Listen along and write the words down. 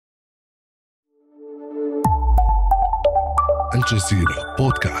الجزيرة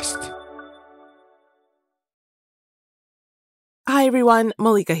بودكاست. Hi everyone,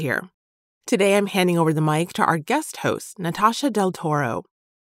 Malika here. Today I'm handing over the mic to our guest host, Natasha Del Toro.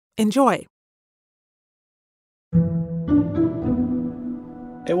 Enjoy.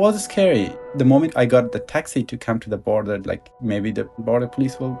 It was scary. The moment I got the taxi to come to the border, like maybe the border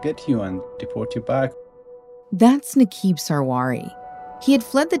police will get you and deport you back. That's Naqib Sarwari. He had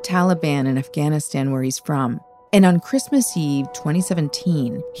fled the Taliban in Afghanistan, where he's from. And on Christmas Eve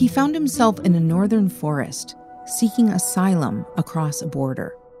 2017, he found himself in a northern forest, seeking asylum across a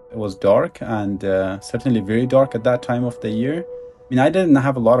border. It was dark and certainly very dark at that time of the year. I didn't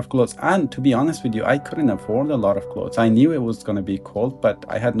have a lot of clothes. And to be honest with you, I couldn't afford a lot of clothes. I knew it was going to be cold, but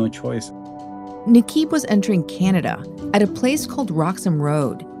I had no choice. Naqib was entering Canada at a place called Roxham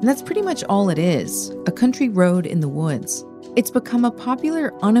Road. And that's pretty much all it is, a country road in the woods. It's become a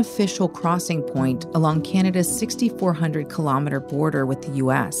popular unofficial crossing point along Canada's 6,400-kilometer border with the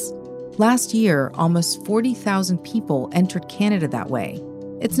U.S. Last year, almost 40,000 people entered Canada that way.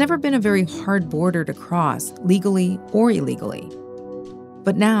 It's never been a very hard border to cross, legally or illegally.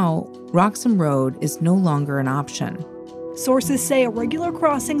 But now, Roxham Road is no longer an option. Sources say irregular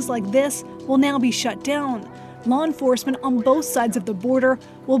crossings like this will now be shut down. Law enforcement on both sides of the border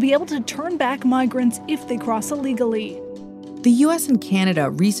will be able to turn back migrants if they cross illegally. The U.S. and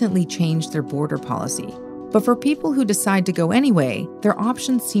Canada recently changed their border policy. But for people who decide to go anyway, their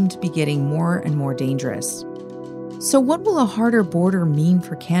options seem to be getting more and more dangerous. So what will a harder border mean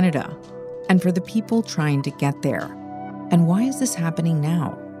for Canada and for the people trying to get there? And why is this happening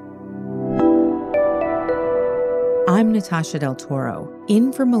now? I'm Natasha Del Toro,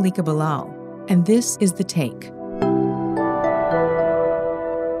 in for Malika Bilal, and this is The Take.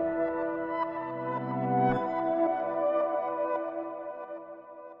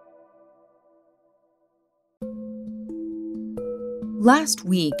 Last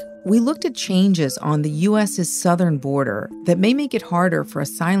week, we looked at changes on the U.S.'s southern border that may make it harder for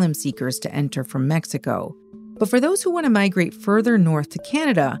asylum seekers to enter from Mexico. But for those who want to migrate further north to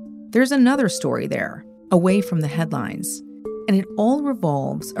Canada, there's another story there, away from the headlines. And it all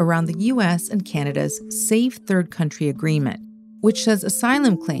revolves around the U.S. and Canada's Safe Third Country Agreement, which says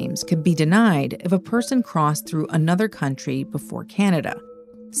asylum claims could be denied if a person crossed through another country before Canada,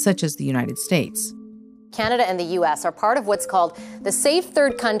 such as the United States. Canada and the U.S. are part of what's called the Safe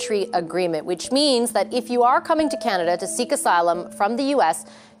Third Country Agreement, which means that if you are coming to Canada to seek asylum from the U.S.,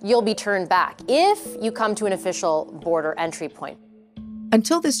 you'll be turned back if you come to an official border entry point.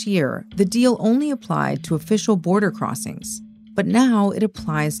 Until this year, the deal only applied to official border crossings, but now it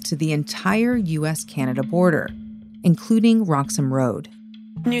applies to the entire U.S.-Canada border, including Roxham Road.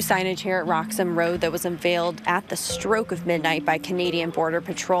 New signage here at Roxham Road that was unveiled at the stroke of midnight by Canadian Border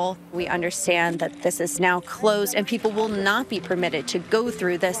Patrol. We understand that this is now closed and people will not be permitted to go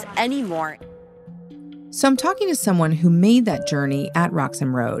through this anymore. So I'm talking to someone who made that journey at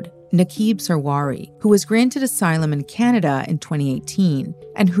Roxham Road, Naqib Sarwari, who was granted asylum in Canada in 2018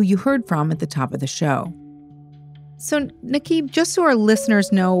 and who you heard from at the top of the show. So Naqib, just so our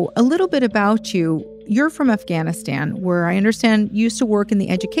listeners know a little bit about you, you're from Afghanistan, where I understand you used to work in the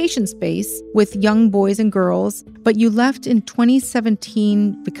education space with young boys and girls, but you left in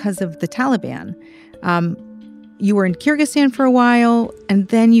 2017 because of the Taliban. You were in Kyrgyzstan for a while, and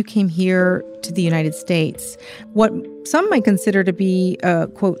then you came here to the United States, what some might consider to be a,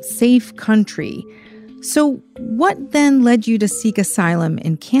 quote, safe country. So what then led you to seek asylum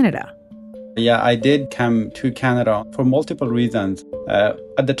in Canada? Yeah, I did come to Canada for multiple reasons.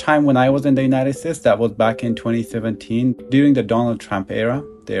 At the time when I was in the United States, that was back in 2017, during the Donald Trump era,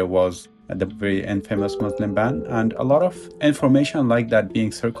 there was the very infamous Muslim ban, and a lot of information like that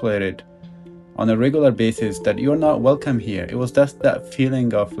being circulated on a regular basis that you're not welcome here. It was just that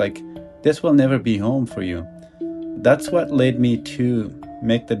feeling of like, this will never be home for you. That's what led me to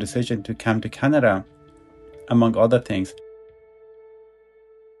make the decision to come to Canada, among other things.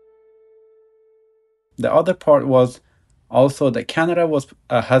 The other part was also that Canada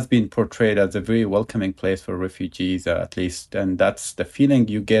has been portrayed as a very welcoming place for refugees, at least. And that's the feeling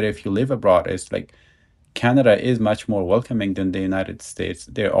you get if you live abroad. It's like Canada is much more welcoming than the United States.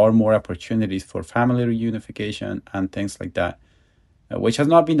 There are more opportunities for family reunification and things like that, which has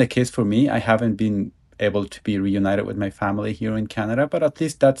not been the case for me. I haven't been able to be reunited with my family here in Canada, but at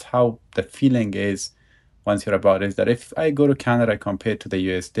least that's how the feeling is once you're abroad, is that if I go to Canada compared to the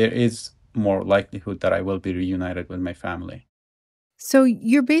US, there is more likelihood that I will be reunited with my family. So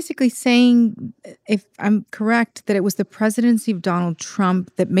you're basically saying, if I'm correct, that it was the presidency of Donald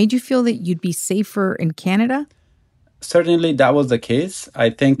Trump that made you feel that you'd be safer in Canada? Certainly that was the case. I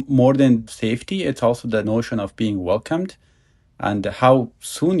think more than safety, it's also the notion of being welcomed. and how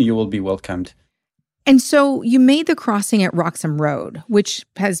soon you will be welcomed. And so you made the crossing at Roxham Road, which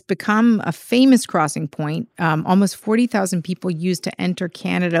has become a famous crossing point. Almost 40,000 people used to enter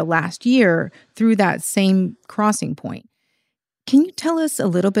Canada last year through that same crossing point. Can you tell us a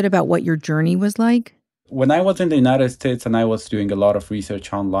little bit about what your journey was like? When I was in the United States and I was doing a lot of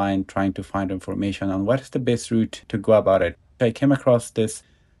research online, trying to find information on what is the best route to go about it, I came across this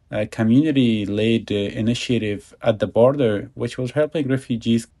community-led initiative at the border, which was helping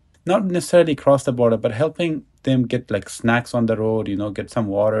refugees not necessarily cross the border, but helping them get like snacks on the road, get some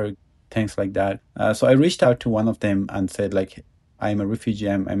water, things like that. So I reached out to one of them and said, like, I'm a refugee,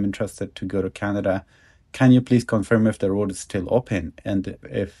 I'm interested to go to Canada. Can you please confirm if the road is still open and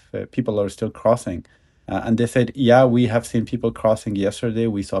if people are still crossing? And they said, yeah, we have seen people crossing yesterday.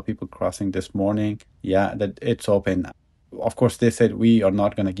 We saw people crossing this morning. Yeah, that it's open. Of course, they said, we are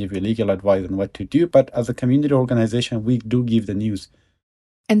not going to give you legal advice on what to do, but as a community organization, we do give the news.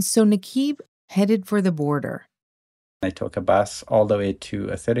 And so Naquib headed for the border. I took a bus all the way to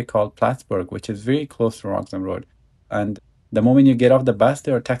a city called Plattsburgh, which is very close to Roxham Road. And the moment you get off the bus,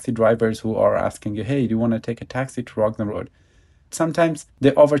 there are taxi drivers who are asking you, hey, do you want to take a taxi to Roxham Road? Sometimes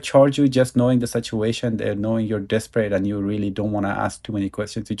they overcharge you just knowing the situation. They're knowing you're desperate and you really don't want to ask too many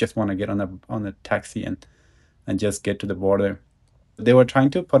questions. You just want to get on a taxi and just get to the border. They were trying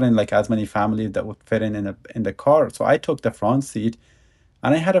to put in like as many families that would fit in the car. So I took the front seat.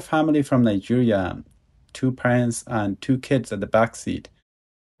 And I had a family from Nigeria, 2 parents and 2 kids at the back seat.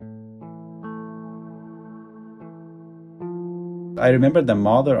 I remember the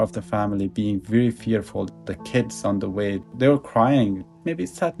mother of the family being very fearful. The kids on the way, they were crying. Maybe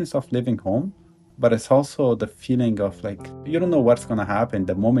sadness of leaving home, but it's also the feeling of like, you don't know what's going to happen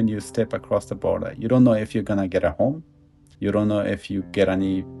the moment you step across the border. You don't know if you're going to get a home. You don't know if you get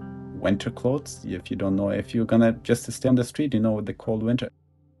any winter clothes, if you don't know if you're gonna just stay on the street, with the cold winter.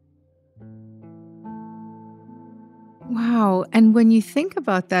 Wow. And when you think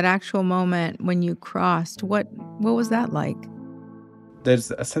about that actual moment when you crossed, what was that like?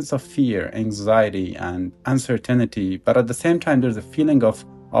 There's a sense of fear, anxiety, and uncertainty, but at the same time, there's a feeling of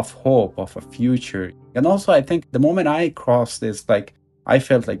hope, of a future. And also, I think the moment I crossed this, like, I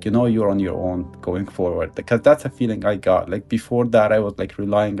felt like, you're on your own going forward, because that's a feeling I got. Like before that, I was like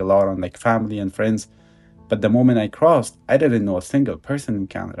relying a lot on like family and friends. But the moment I crossed, I didn't know a single person in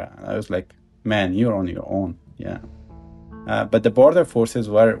Canada. And I was like, man, you're on your own. Yeah. But the border forces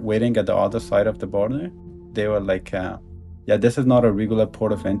were waiting at the other side of the border. They were like, this is not a regular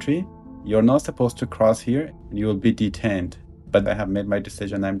port of entry. You're not supposed to cross here. You will be detained. But I have made my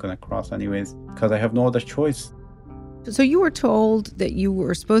decision. I'm going to cross anyways because I have no other choice. So you were told that you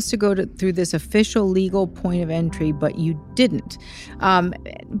were supposed to go through this official legal point of entry, but you didn't.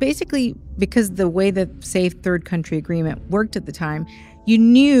 Basically, because the way the Safe Third Country Agreement worked at the time, you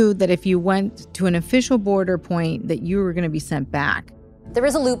knew that if you went to an official border point that you were going to be sent back. There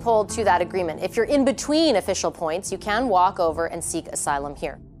is a loophole to that agreement. If you're in between official points, you can walk over and seek asylum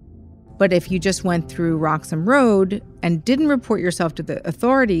here. But if you just went through Roxham Road and didn't report yourself to the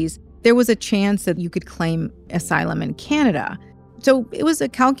authorities, there was a chance that you could claim asylum in Canada. So it was a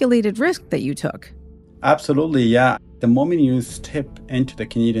calculated risk that you took. Absolutely, yeah. The moment you step into the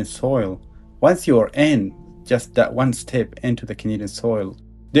Canadian soil, once you're in, just that one step into the Canadian soil,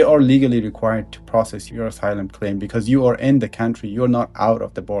 they are legally required to process your asylum claim because you are in the country, you're not out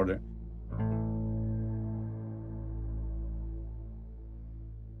of the border.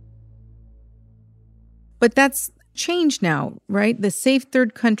 But that's changed now, right? The Safe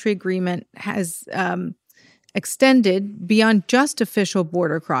Third Country Agreement has extended beyond just official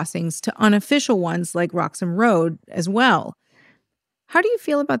border crossings to unofficial ones like Roxham Road as well. How do you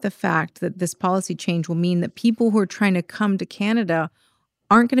feel about the fact that this policy change will mean that people who are trying to come to Canada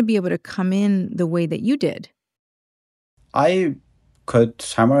aren't going to be able to come in the way that you did? I could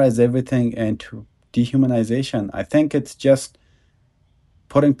summarize everything into dehumanization. I think it's just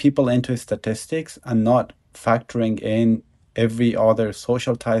putting people into statistics and not factoring in every other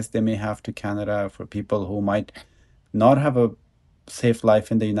social ties they may have to Canada for people who might not have a safe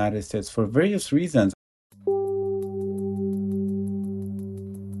life in the United States for various reasons.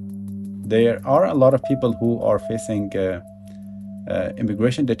 There are a lot of people who are facing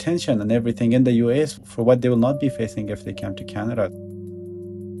immigration detention and everything in the US for what they will not be facing if they come to Canada.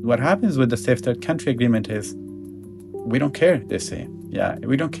 What happens with the Safe Third Country Agreement is we don't care, they say. Yeah,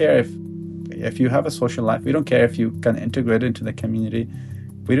 we don't care if you have a social life. We don't care if you can integrate into the community.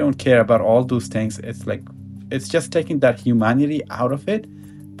 We don't care about all those things. It's like, it's just taking that humanity out of it,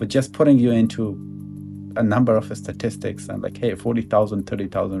 but just putting you into a number of statistics and like, hey, 40,000,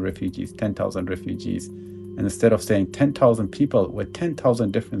 30,000 refugees, 10,000 refugees. And instead of saying 10,000 people with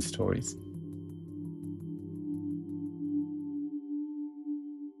 10,000 different stories.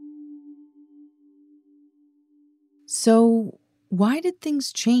 So, why did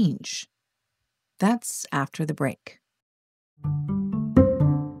things change? That's after the break.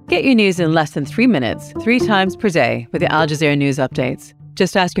 Get your news in less than 3 minutes, 3 times per day with the Al Jazeera News Updates.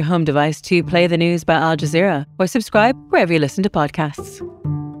 Just ask your home device to play the news by Al Jazeera or subscribe wherever you listen to podcasts.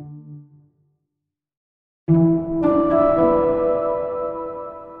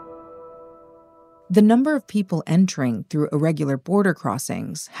 The number of people entering through irregular border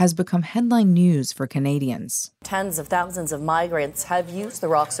crossings has become headline news for Canadians. Tens of thousands of migrants have used the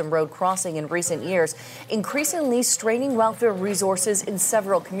Roxham Road crossing in recent years, increasingly straining welfare resources in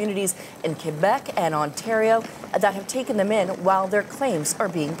several communities in Quebec and Ontario that have taken them in while their claims are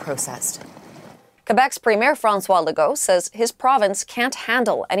being processed. Quebec's Premier François Legault says his province can't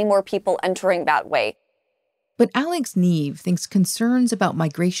handle any more people entering that way. But Alex Neve thinks concerns about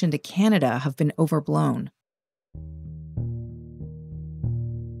migration to Canada have been overblown.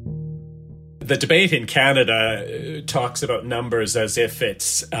 The debate in Canada talks about numbers as if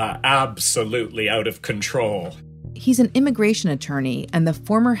it's absolutely out of control. He's an immigration attorney and the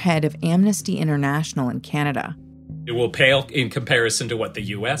former head of Amnesty International in Canada. It will pale in comparison to what the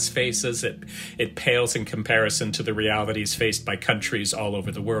U.S. faces. It pales in comparison to the realities faced by countries all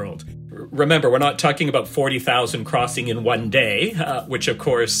over the world. Remember, we're not talking about 40,000 crossing in one day, which, of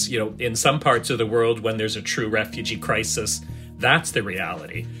course, in some parts of the world, when there's a true refugee crisis, that's the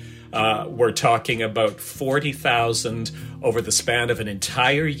reality. We're talking about 40,000 over the span of an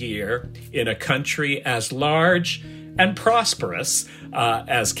entire year in a country as large and prosperous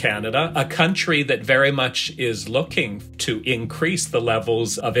as Canada, a country that very much is looking to increase the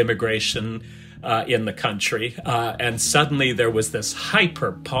levels of immigration in the country. And suddenly there was this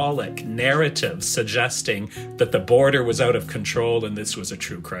hyperbolic narrative suggesting that the border was out of control and this was a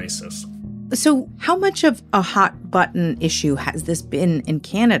true crisis. So how much of a hot button issue has this been in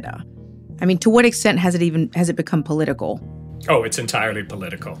Canada? I mean, to what extent has it become political? Oh, it's entirely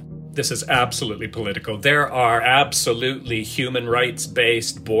political. This is absolutely political. There are absolutely human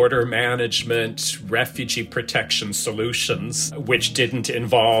rights-based border management, refugee protection solutions, which didn't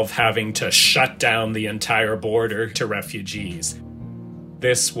involve having to shut down the entire border to refugees.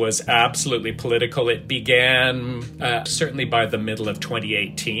 This was absolutely political. It began certainly by the middle of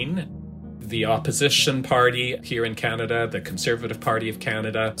 2018. The opposition party here in Canada, the Conservative Party of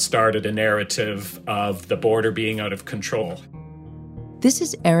Canada, started a narrative of the border being out of control. This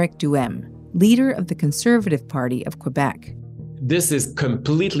is Eric Duhem, leader of the Conservative Party of Quebec. This is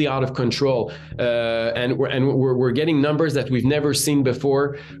completely out of control, and we're getting numbers that we've never seen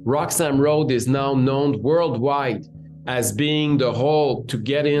before. Roxham Road is now known worldwide as being the hole to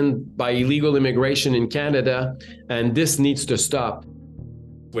get in by illegal immigration in Canada, and this needs to stop.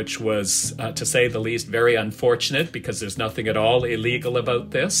 Which was, to say the least, very unfortunate because there's nothing at all illegal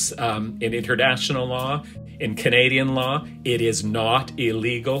about this. In international law, in Canadian law, it is not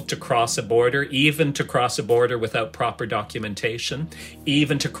illegal to cross a border, even to cross a border without proper documentation,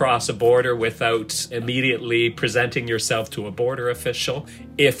 even to cross a border without immediately presenting yourself to a border official,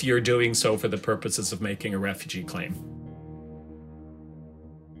 if you're doing so for the purposes of making a refugee claim.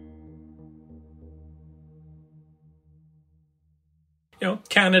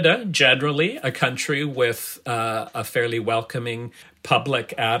 Canada, generally, a country with a fairly welcoming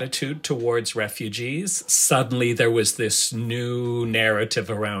public attitude towards refugees. Suddenly, there was this new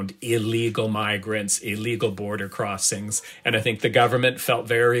narrative around illegal migrants, illegal border crossings. And I think the government felt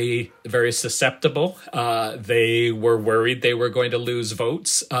very, very susceptible. They were worried they were going to lose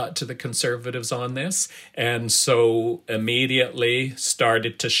votes to the Conservatives on this. And so immediately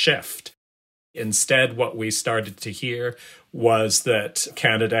started to shift. Instead, what we started to hear was that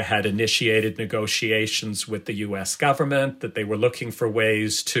Canada had initiated negotiations with the U.S. government, that they were looking for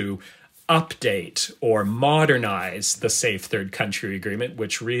ways to update or modernize the Safe Third Country Agreement,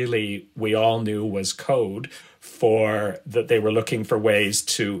 which really we all knew was code for that they were looking for ways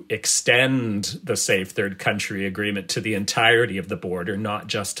to extend the Safe Third Country Agreement to the entirety of the border, not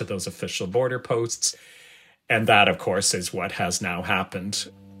just to those official border posts. And that, of course, is what has now happened.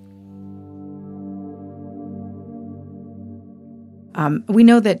 We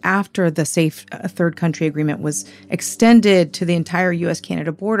know that after the Safe Third Country Agreement was extended to the entire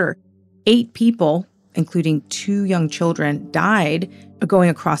U.S.-Canada border, 8 people, including 2 young children, died going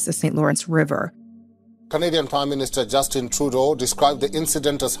across the St. Lawrence River. Canadian Prime Minister Justin Trudeau described the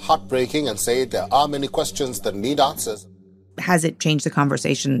incident as heartbreaking and said there are many questions that need answers. Has it changed the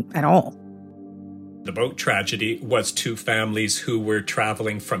conversation at all? The boat tragedy was two families who were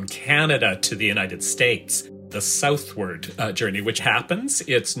traveling from Canada to the United States, the southward journey, which happens.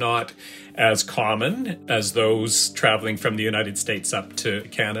 It's not as common as those traveling from the United States up to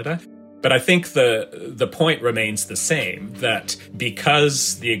Canada. But I think the point remains the same, that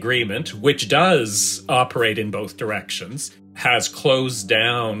because the agreement, which does operate in both directions, has closed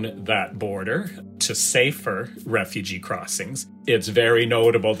down that border to safer refugee crossings, it's very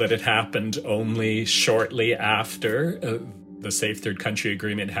notable that it happened only shortly after the Safe Third Country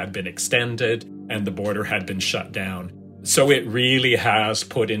Agreement had been extended and the border had been shut down. So it really has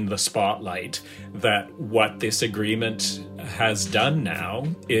put in the spotlight that what this agreement has done now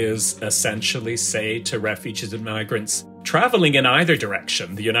is essentially say to refugees and migrants traveling in either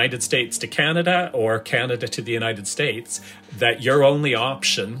direction, the United States to Canada or Canada to the United States, that your only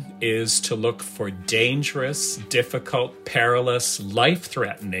option is to look for dangerous, difficult, perilous,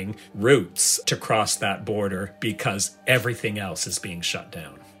 life-threatening routes to cross that border because everything else is being shut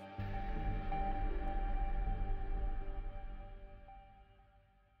down.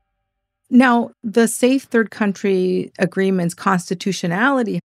 Now, the Safe Third Country Agreement's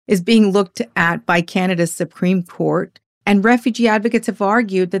constitutionality is being looked at by Canada's Supreme Court, and refugee advocates have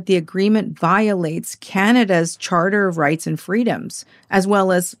argued that the agreement violates Canada's Charter of Rights and Freedoms, as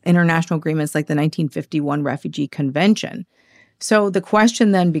well as international agreements like the 1951 Refugee Convention. So the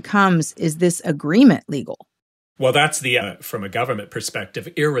question then becomes, is this agreement legal? Well, that's the, from a government perspective,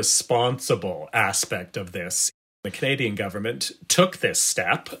 irresponsible aspect of this. The Canadian government took this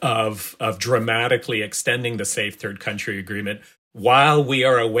step of dramatically extending the Safe Third Country Agreement while we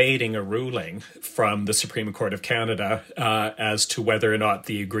are awaiting a ruling from the Supreme Court of Canada as to whether or not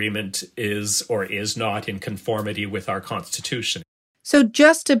the agreement is or is not in conformity with our Constitution. So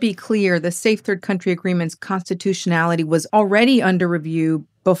just to be clear, the Safe Third Country Agreement's constitutionality was already under review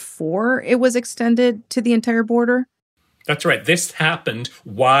before it was extended to the entire border? That's right. This happened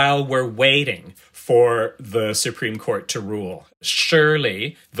while we're waiting for the Supreme Court to rule.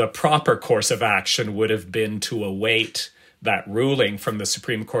 Surely the proper course of action would have been to await that ruling from the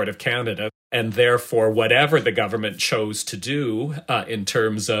Supreme Court of Canada, and therefore whatever the government chose to do in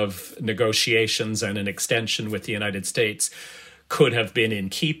terms of negotiations and an extension with the United States could have been in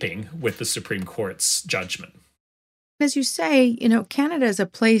keeping with the Supreme Court's judgment. As you say, Canada is a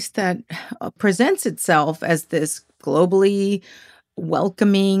place that presents itself as this globally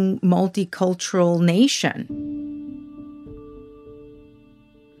welcoming, multicultural nation.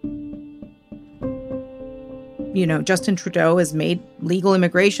 Justin Trudeau has made legal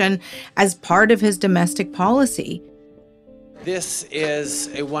immigration as part of his domestic policy. This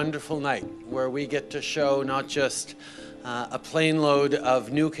is a wonderful night where we get to show not just a plane load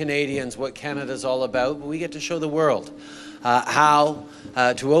of new Canadians what Canada's all about, but we get to show the world how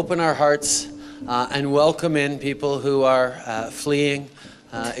to open our hearts and welcome in people who are fleeing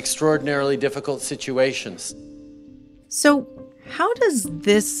extraordinarily difficult situations. So how does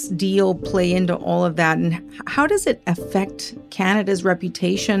this deal play into all of that, and how does it affect Canada's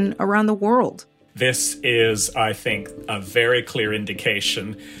reputation around the world? This is, I think, a very clear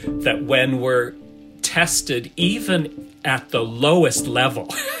indication that when we're tested even at the lowest level,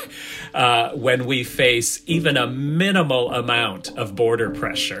 when we face even a minimal amount of border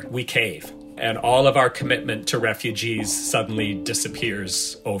pressure, we cave. And all of our commitment to refugees suddenly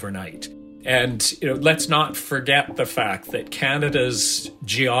disappears overnight. And let's not forget the fact that Canada's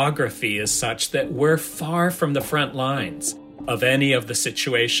geography is such that we're far from the front lines of any of the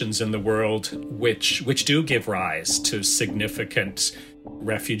situations in the world which do give rise to significant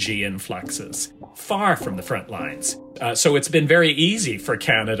refugee influxes. Far from the front lines. So it's been very easy for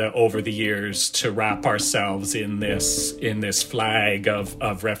Canada over the years to wrap ourselves in this flag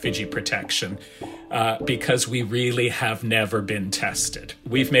of refugee protection because we really have never been tested.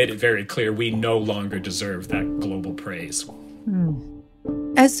 We've made it very clear we no longer deserve that global praise.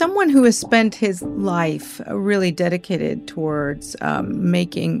 As someone who has spent his life really dedicated towards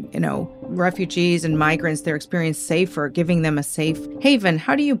making, refugees and migrants, their experience safer, giving them a safe haven,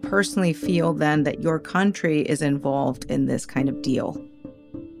 how do you personally feel then that your country is involved in this kind of deal?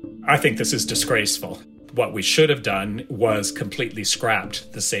 I think this is disgraceful. What we should have done was completely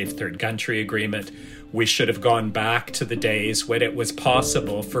scrapped the Safe Third Country Agreement. We should have gone back to the days when it was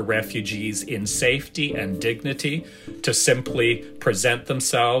possible for refugees in safety and dignity to simply present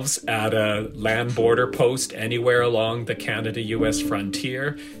themselves at a land border post anywhere along the Canada-US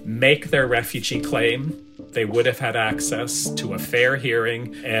frontier, make their refugee claim, They would have had access to a fair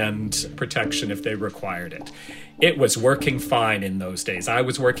hearing and protection if they required it. It was working fine in those days. I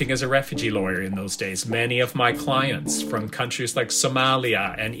was working as a refugee lawyer in those days. Many of my clients from countries like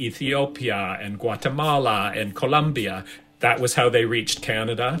Somalia and Ethiopia and Guatemala and Colombia, that was how they reached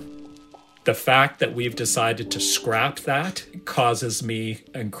Canada. The fact that we've decided to scrap that causes me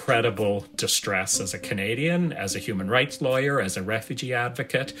incredible distress as a Canadian, as a human rights lawyer, as a refugee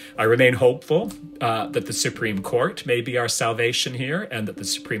advocate. I remain hopeful that the Supreme Court may be our salvation here, and that the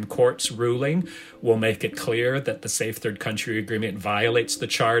Supreme Court's ruling will make it clear that the Safe Third Country Agreement violates the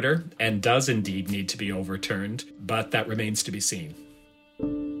Charter and does indeed need to be overturned, but that remains to be seen.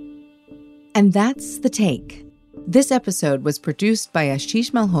 And that's The Take. This episode was produced by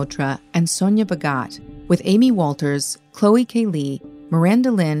Ashish Malhotra and Sonia Bhagat, with Amy Walters, Chloe K. Lee,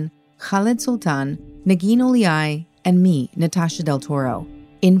 Miranda Lynn, Khaled Sultan, Nagin Oliai, and me, Natasha Del Toro,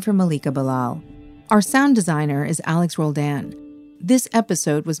 in for Malika Bilal. Our sound designer is Alex Roldan. This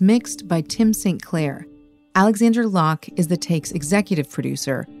episode was mixed by Tim St. Clair. Alexander Locke is The Take's executive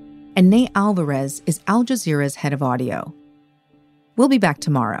producer, and Nate Alvarez is Al Jazeera's head of audio. We'll be back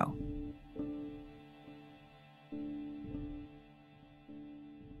tomorrow.